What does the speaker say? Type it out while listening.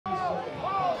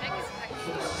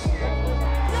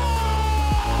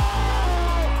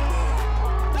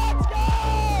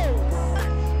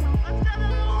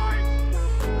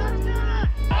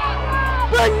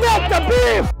Bring out the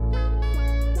beef!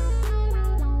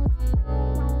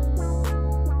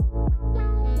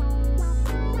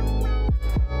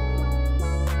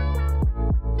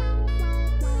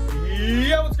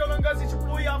 Yo, what's going on, guys? It's your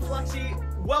boy Fluxy.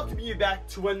 Welcome you back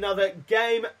to another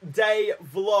game day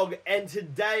vlog, and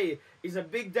today is a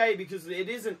big day because it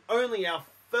isn't only our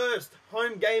first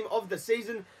home game of the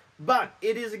season, but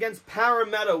it is against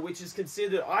Parramatta, which is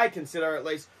considered, I consider at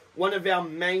least, one of our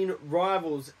main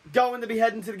rivals. Going to be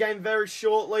heading to the game very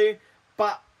shortly,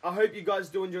 but I hope you guys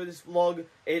do enjoy this vlog.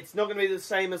 It's not going to be the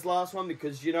same as last one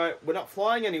because, you know, we're not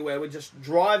flying anywhere. We're just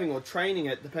driving or training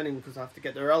it, depending, because I have to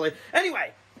get there early.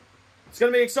 Anyway, it's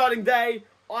going to be an exciting day.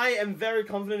 I am very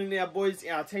confident in our boys,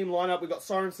 in our team lineup. We've got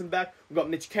Sorensen back. We've got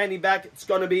Mitch Kenny back. It's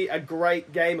going to be a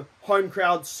great game. Home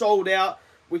crowd sold out,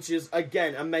 which is,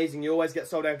 again, amazing. You always get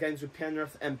sold out games with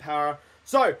Penrith and Para.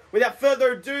 So, without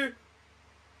further ado,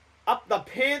 up the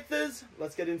Panthers.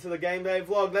 Let's get into the game day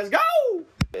vlog. Let's go!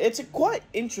 It's a quite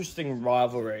interesting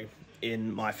rivalry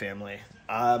in my family.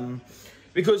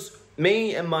 Because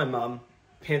me and my mum,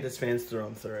 Panthers fans through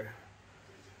and through.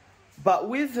 But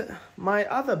with my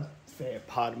other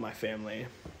part of my family,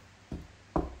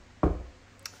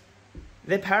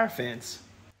 they're Para fans.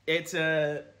 It's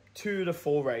a 2 to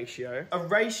 4 ratio. A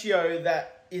ratio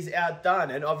that is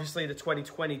outdone, and obviously the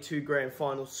 2022 grand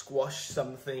final squashed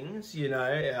some things, you know.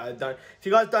 If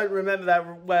you guys don't remember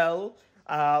that well,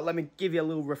 let me give you a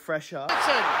little refresher.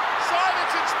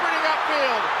 Simonson sprinting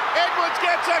upfield. Edwards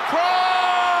gets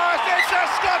across. It's a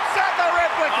Scott Sattler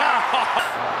replica.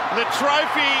 The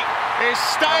trophy is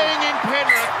staying in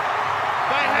Penrith.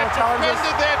 They have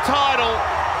defended their title.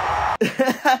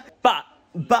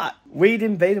 But we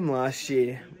didn't beat them last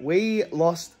year. We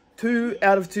lost 2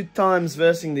 out of 2 times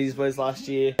versing these boys last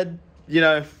year. You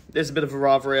know, there's a bit of a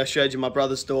rivalry. I showed you my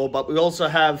brother's door, but we also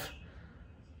have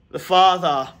the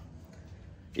father.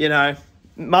 You know,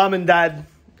 mum and dad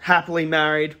happily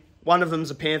married. One of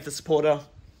them's a Panther supporter.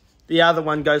 The other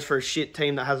one goes for a shit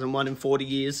team that hasn't won in 40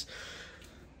 years.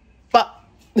 But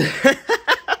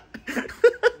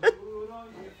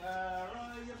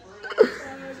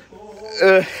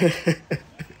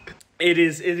it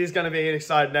is going to be an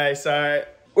exciting day. So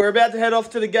we're about to head off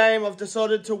to the game. I've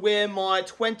decided to wear my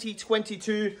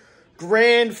 2022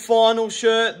 grand final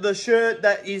shirt, the shirt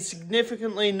that is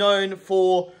significantly known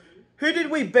for. Who did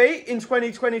we beat in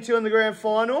 2022 in the grand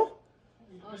final?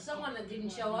 Oh, someone that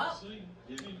didn't show up.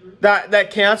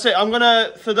 That counts. I'm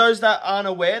gonna, for those that aren't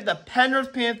aware, the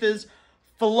Penrith Panthers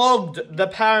flogged the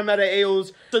Parramatta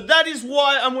Eels. So that is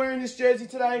why I'm wearing this jersey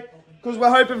today, because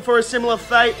we're hoping for a similar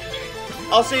fate.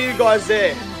 I'll see you guys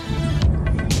there.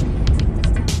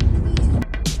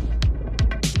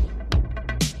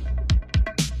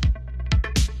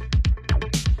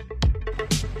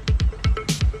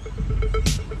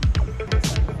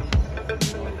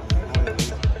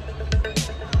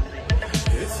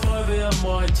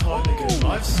 My time again.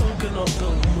 I've sunken on the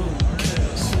moon.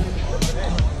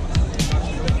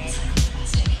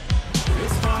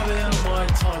 It's 5 AM my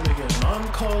time again. I'm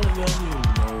calling on you.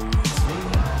 No, it's me.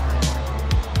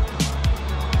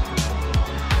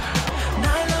 And I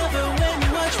love it when you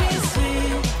watch me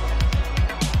sleep.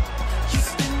 You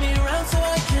spin me around so I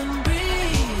can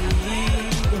breathe.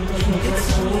 It's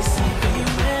only safe for you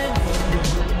and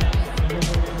me.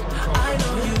 I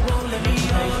know you won't let me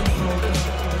on.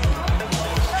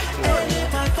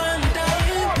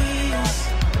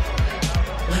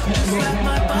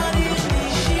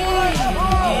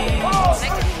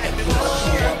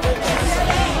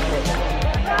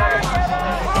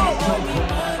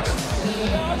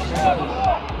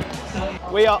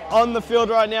 We are on the field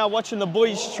right now watching the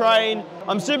boys train.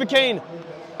 I'm super keen.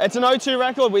 It's an 0-2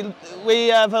 record. We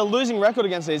have a losing record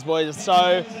against these boys.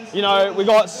 So, you know, we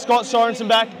got Scott Sorensen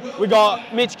back. We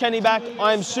got Mitch Kenny back.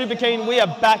 I am super keen. We are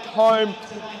back home.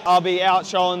 I'll be out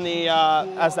showing the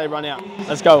as they run out.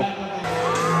 Let's go.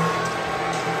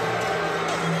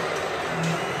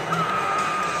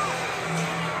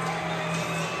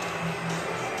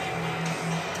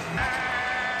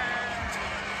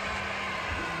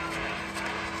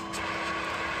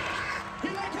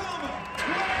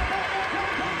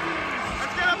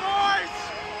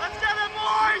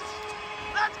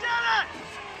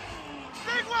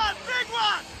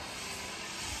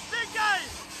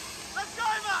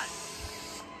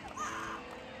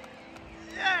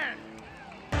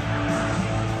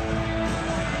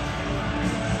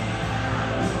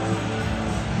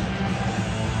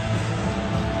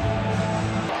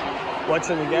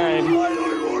 Watching the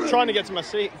game, trying to get to my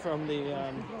seat from the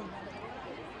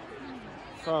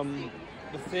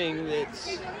thing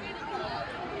that's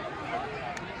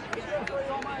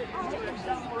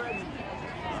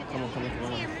Come on.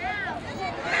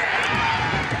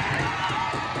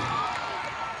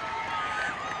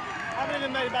 Haven't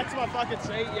even made it back to my fucking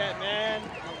seat yet, man.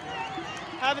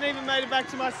 Haven't even made it back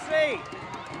to my seat.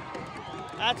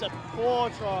 That's a poor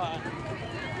try.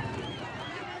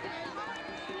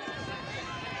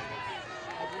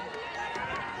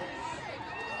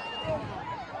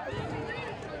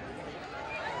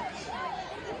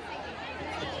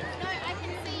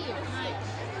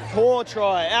 Poor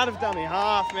try. Out of dummy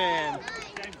half, man.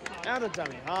 Out of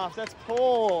dummy half. That's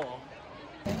poor.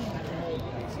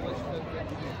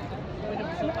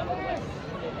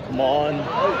 Come on.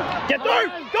 Get through!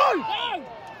 Go!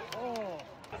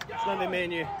 It's going to be me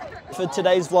and you. For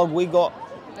today's vlog, we got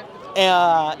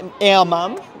our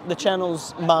mum, the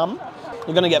channel's mum.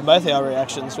 You're going to get both our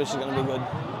reactions, which is going to be good.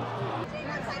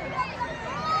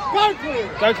 Go Cleary!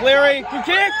 Go Cleary! Good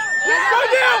kick! Go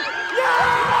down!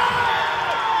 Yeah!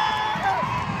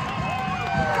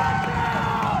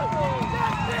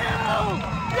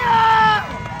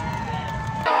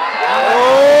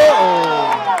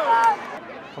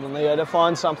 Come on, Leo, to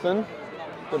find something.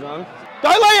 Good run. Go,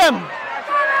 Liam!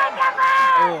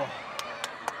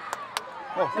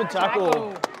 Oh, good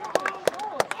tackle.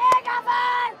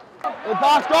 Good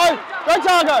pass, go! Go,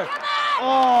 Targo!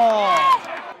 Oh!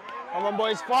 Come on,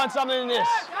 boys, find something in this.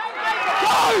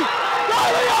 Go! Go,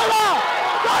 Leona!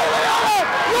 Go, Leona!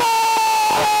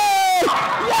 Yes!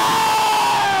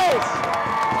 Yes!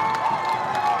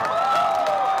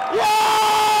 Yes!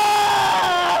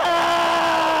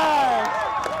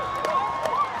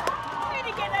 Where did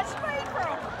you get that speed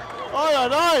from? I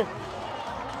don't know.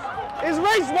 Is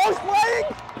Reece Walsh playing?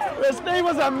 The speed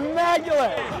was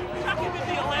immaculate. Chuck him in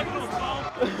the 11 or 12.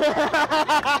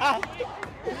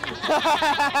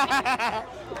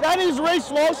 That is Reece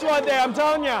Walsh right there, I'm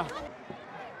telling you.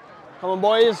 Come on,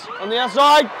 boys. On the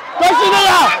outside. Go,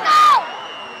 Sinia!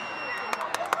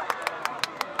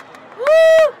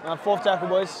 Woo! Fourth tackle,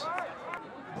 boys.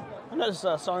 I noticed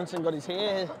Sorensen got his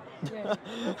hair.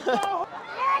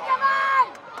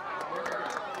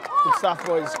 Good stuff,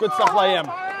 boys. Good stuff, Liam.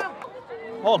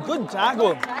 Oh, good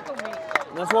tackle.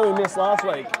 That's what we missed last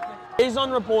week. He's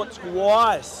on report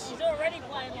twice. He's already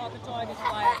playing like the Tigers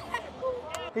player.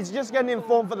 He's just getting in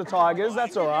form for the Tigers.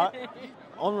 That's all right.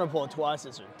 On report twice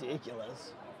is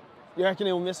ridiculous. You reckon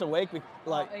he'll miss a week?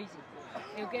 Like, Easy.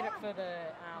 He'll get it for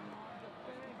the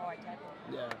high tackle.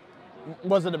 yeah.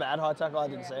 Was it a bad high tackle? I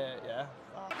didn't see it. Yeah.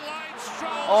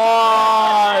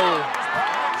 Oh!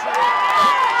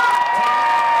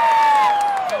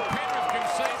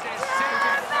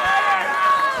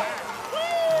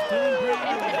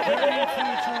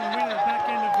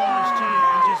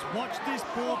 Watch this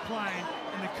ball playing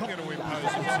and the going to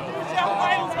impose himself.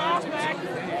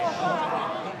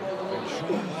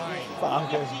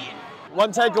 Fuckers.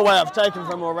 One takeaway I've taken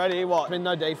from already. What? Been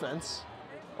no defense,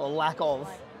 or lack of.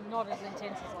 Not as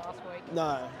intense as last week.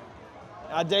 No,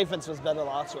 our defense was better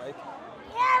last week.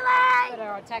 But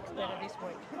our attack's better this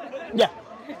week. Yeah,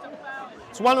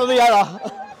 it's one or the other.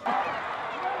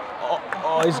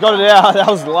 Oh, he's got it out. That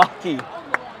was lucky.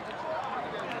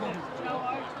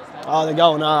 Oh, they're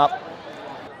going up.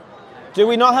 Do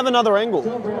we not have another angle?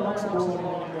 No.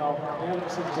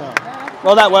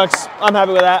 Well, that works. I'm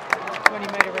happy with that.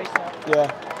 20-metre restart.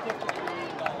 Yeah.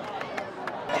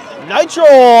 No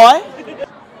try.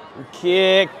 Good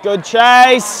kick. Good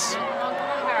chase.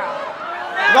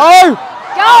 Go!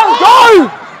 Go! Go!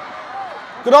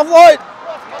 Good offload.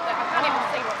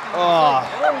 Oh.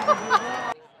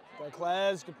 Go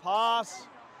Clares. Good pass.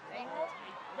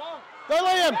 Go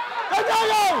Liam! Go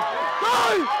Diego! Go!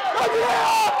 Go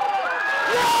Diego!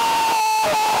 Yes!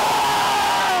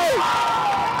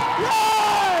 Yes!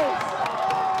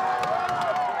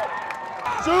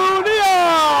 Junior!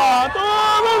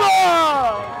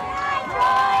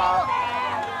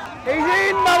 He's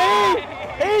in, buddy!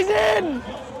 He's in!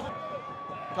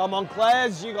 Come on,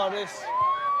 Clares, you got this.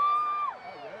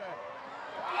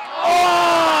 Oh!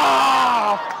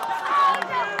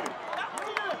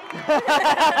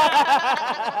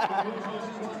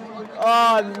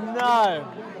 Oh no!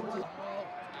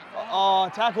 Oh,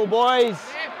 tackle, boys.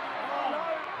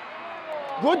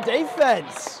 Good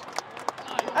defense.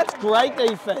 That's great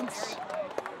defense.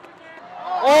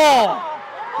 Oh!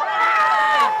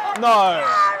 No.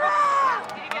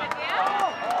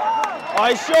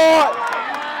 I shot.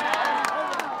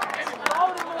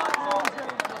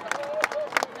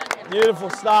 Beautiful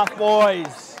stuff,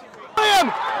 boys.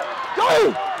 Liam,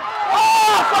 go!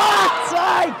 Oh, fuck's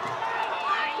sake!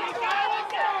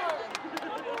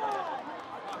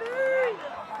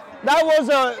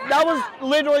 That was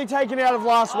literally taken out of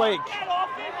last week.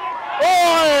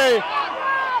 Oi!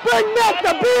 Bring back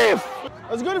the beef!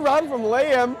 It was a good run from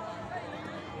Liam.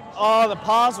 Oh, the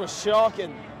pass was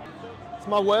shocking. It's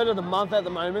my word of the month at the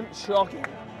moment, shocking.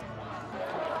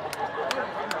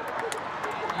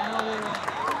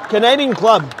 Canadian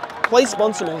club, please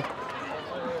sponsor me.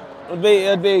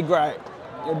 It'd be great.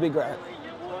 It'd be great.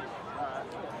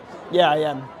 Yeah, I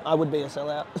am. I would be a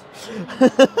sellout.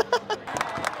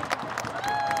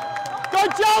 Go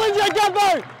challenge it,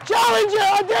 Gumbo! Challenge it,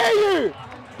 I dare you!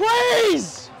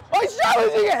 Please! I'm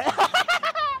challenging it!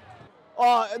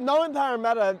 Oh, knowing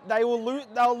Parramatta,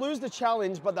 they'll lose the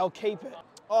challenge, but they'll keep it.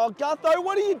 Oh, Gutho,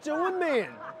 what are you doing, man?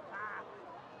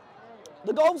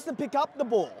 The goal's to pick up the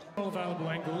ball. All available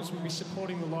angles will be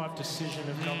supporting the live decision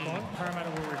of knock-on.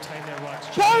 Parramatta will retain their rights.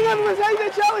 Parramatta retain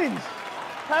their challenge!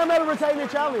 Parramatta retain their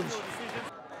challenge.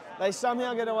 They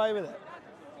somehow get away with it.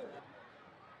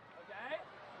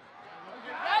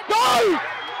 Go!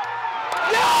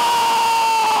 Yeah!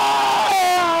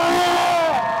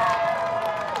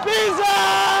 Visa!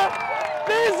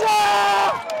 Visa!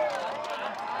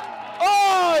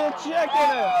 Oh, you're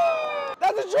checking it.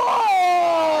 That's a try!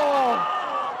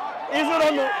 Is it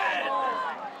on the...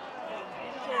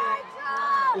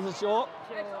 Is it short?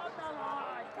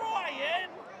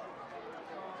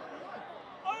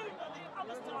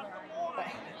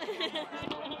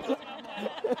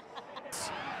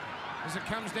 As it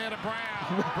comes down to Brown.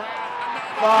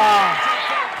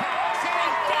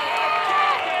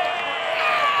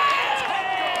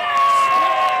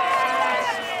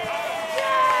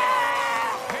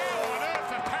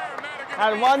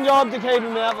 Had one job to keep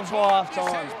him out before half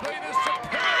time.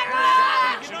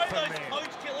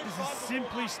 This is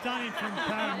simply stunning from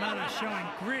Parramatta, showing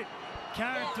grit,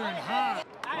 character and heart.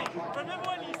 Hey, remember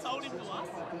when you sold him to us?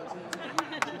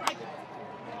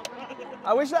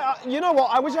 I wish you know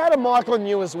what? I wish I had a mic on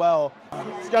you as well.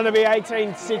 It's going to be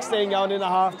 18-16 going into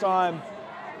half-time.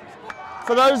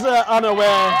 For those that are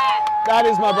unaware, that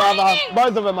is my brother.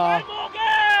 Both of them are.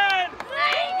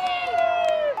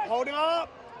 Hold him up.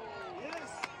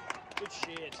 Yes. Good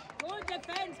shit. Good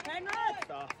defense,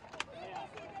 Penrith.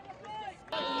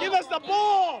 Give us the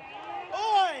ball.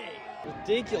 Oi!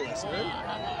 Ridiculous,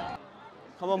 man.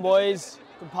 Come on, boys.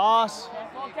 Good pass.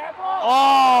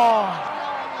 Oh!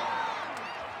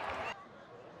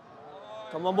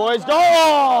 Come on, boys, go!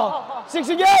 Oh, 6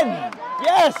 again!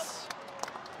 Yes!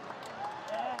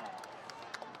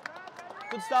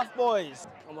 Good stuff, boys.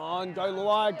 Come on, go,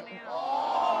 Luai.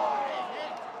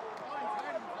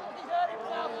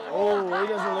 Oh, he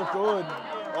doesn't look good.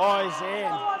 Oh, he's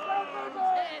in.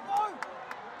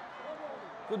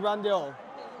 Good run, Dill.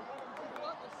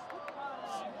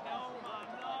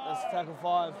 That's tackle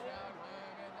 5.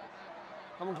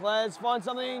 Come on, Clads, find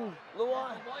something.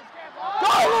 Luai. Go,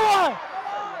 Luai!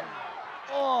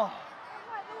 Oh.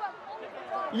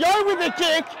 Yo with the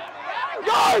kick.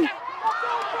 Go!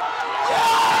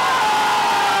 Yeah!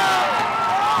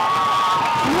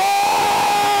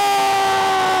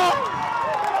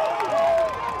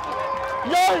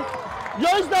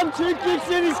 Yo's done 2 kicks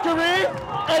in his career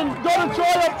and got a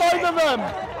try on both of them.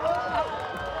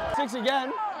 6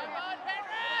 again.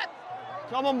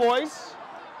 Come on, boys.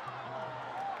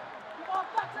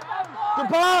 Good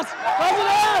pass! Pass it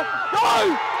there!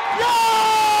 Go! Yes!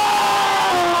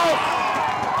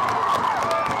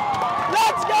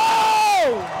 Let's go!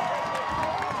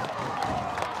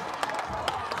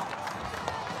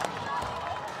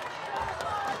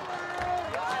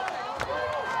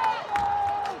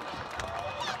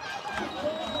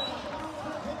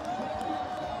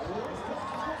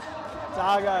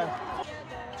 Targo.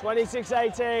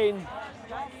 26-18.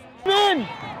 In!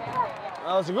 That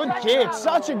was a good kick.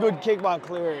 Such a good kick by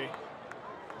Cleary.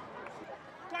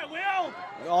 Go, Will!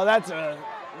 Oh, that's a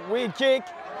weird kick.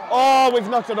 Oh, we've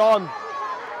knocked it on. He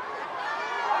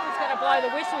was going to blow the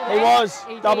whistle there. He was.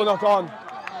 He Double did. knock on. Get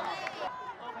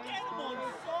him on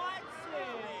sight,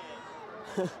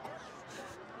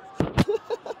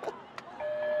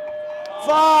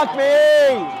 Fuck me!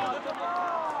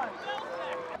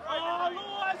 Oh,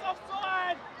 Luai's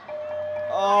offside!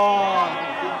 Oh.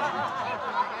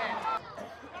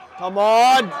 Come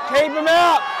on, keep him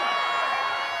out.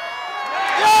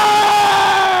 Yeah!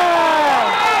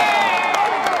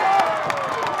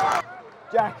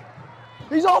 Jack,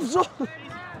 he's offside.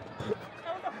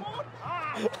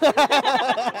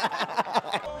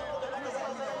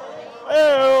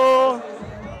 Ew.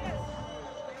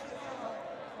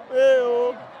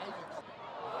 Ew.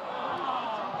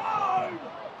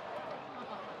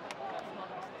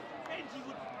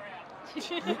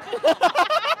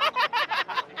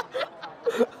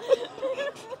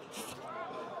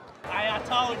 Hey, I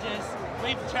told you,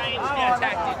 we've changed our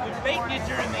tactic. We've beaten you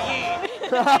during the year.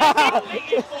 I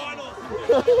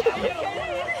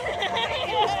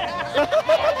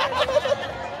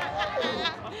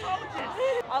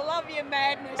love your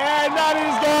madness. And that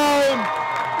is game.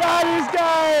 That is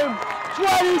game.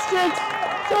 26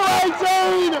 to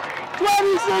 18.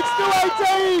 26 to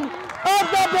 18. Up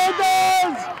the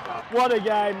Panthers. What a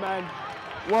game, man.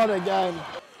 What a game.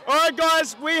 All right,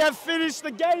 guys, we have finished.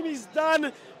 The game is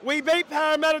done. We beat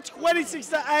Parramatta 26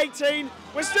 to 18.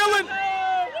 We're still in.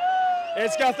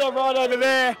 It's Guthrie right over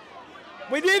there.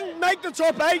 We didn't make the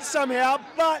top 8 somehow,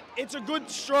 but it's a good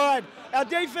stride. Our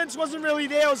defense wasn't really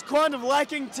there. It was kind of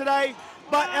lacking today,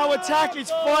 but our attack is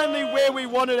finally where we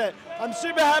wanted it. I'm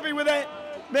super happy with it.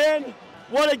 Man,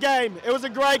 what a game. It was a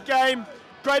great game.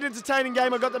 Great entertaining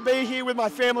game. I got to be here with my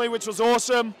family, which was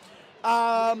awesome.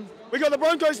 We got the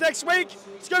Broncos next week.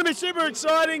 It's going to be super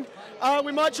exciting.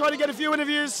 We might try to get a few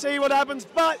interviews, see what happens,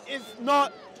 but if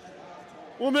not,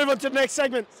 we'll move on to the next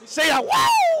segment. See ya. Woo!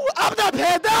 Up the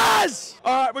Panthers!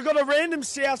 All right, we've got a random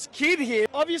South kid here.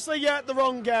 Obviously, you're at the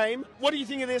wrong game. What do you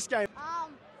think of this game?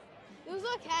 It was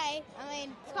okay. I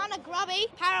mean, it's kind of grubby.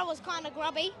 Para was kind of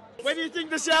grubby. Where do you think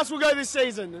the Souths will go this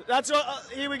season? That's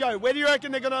here we go. Where do you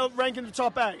reckon they're going to rank in the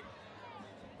top 8?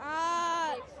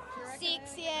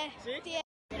 6, yeah. 6? Yeah.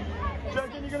 Do you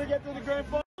reckon you're going to get to the grand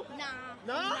final?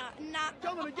 Nah.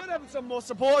 Come on, you got to have some more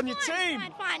support on your team.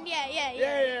 Fine. Yeah.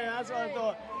 Yeah, that's what I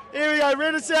thought. Here we go,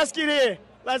 random South kid here.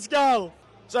 Let's go.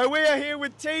 So we are here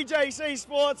with TJC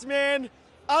Sports, man.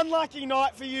 Unlucky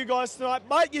night for you guys tonight,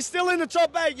 but you're still in the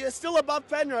top 8. You're still above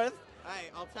Penrith. Hey,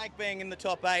 I'll take being in the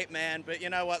top 8, man, but you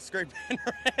know what? Screw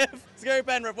Penrith. Screw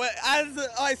Penrith. As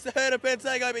I heard a pen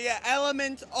say, go, but yeah,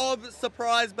 element of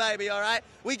surprise, baby, all right?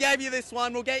 We gave you this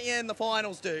one. We'll get you in the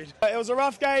finals, dude. It was a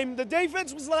rough game. The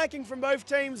defense was lacking from both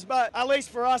teams, but at least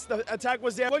for us, the attack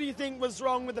was there. What do you think was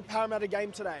wrong with the Parramatta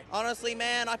game today? Honestly,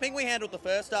 man, I think we handled the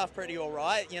first half pretty all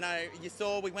right. You know, you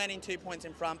saw we went in 2 points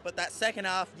in front, but that second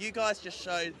half, you guys just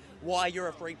showed why you're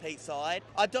a 3-peat side.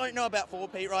 I don't know about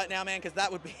 4-peat right now, man, because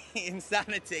that would be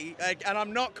insanity. And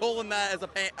I'm not calling that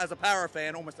as a Para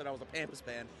fan. Almost said I was a Panthers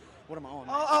fan. What am I on?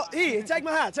 Oh, here, take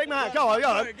my hat. Go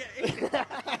on.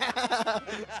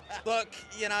 Look,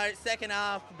 you know, second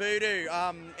half, voodoo.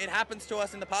 It happens to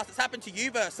us in the past. It's happened to you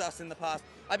versus us in the past.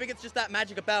 I think it's just that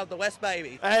magic about the West,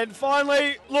 baby. And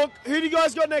finally, look, who do you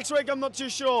guys got next week? I'm not too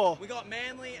sure. We got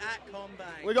Manly at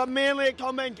Combank. We got Manly at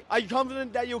Combank. Are you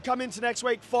confident that you'll come into next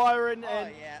week firing? Oh,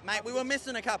 yeah. Mate, we were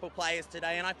missing a couple players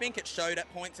today, and I think it showed at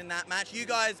points in that match. You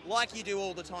guys, like you do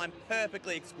all the time,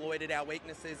 perfectly exploited our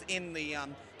weaknesses in the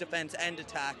defence and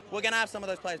attack. We're going to have some of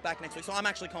those players back next week, so I'm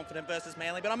actually confident versus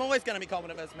Manly, but I'm always going to be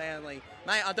confident versus Manly.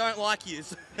 Mate, I don't like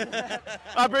yous. I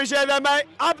appreciate that, mate.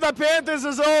 Up the Panthers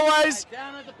as always. Hey,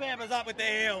 down at the Panthers, up with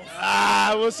the Eels.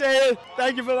 We'll see you.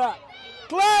 Thank you for that.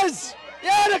 Class!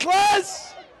 Yeah, the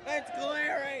class! It's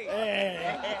glary!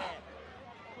 Yeah.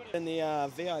 In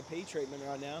the VIP treatment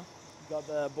right now. Got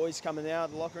the boys coming out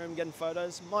of the locker room getting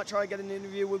photos. Might try to get an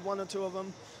interview with 1 or 2 of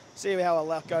them. See how our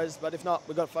luck goes, but if not,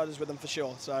 we've got photos with them for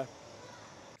sure.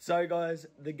 So guys,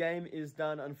 the game is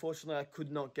done. Unfortunately, I could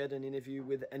not get an interview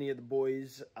with any of the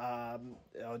boys.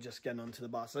 I'll just get onto the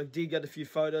bus. I did get a few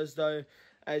photos though.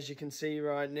 As you can see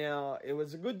right now, it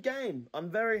was a good game. I'm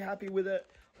very happy with it.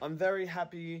 I'm very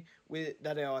happy with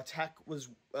that our attack was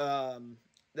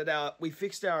we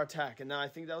fixed our attack, and I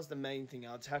think that was the main thing.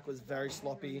 Our attack was very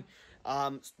sloppy.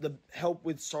 The help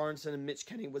with Sorensen and Mitch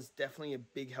Kenny was definitely a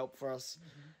big help for us.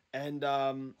 And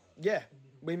yeah,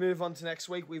 we move on to next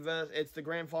week. It's the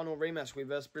grand final rematch. We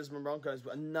versus Brisbane Broncos.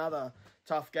 Another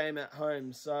tough game at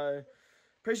home. So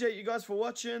appreciate you guys for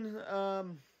watching.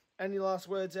 Any last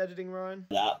words editing, Ryan?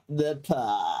 Up the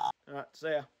park. All right,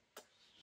 see ya.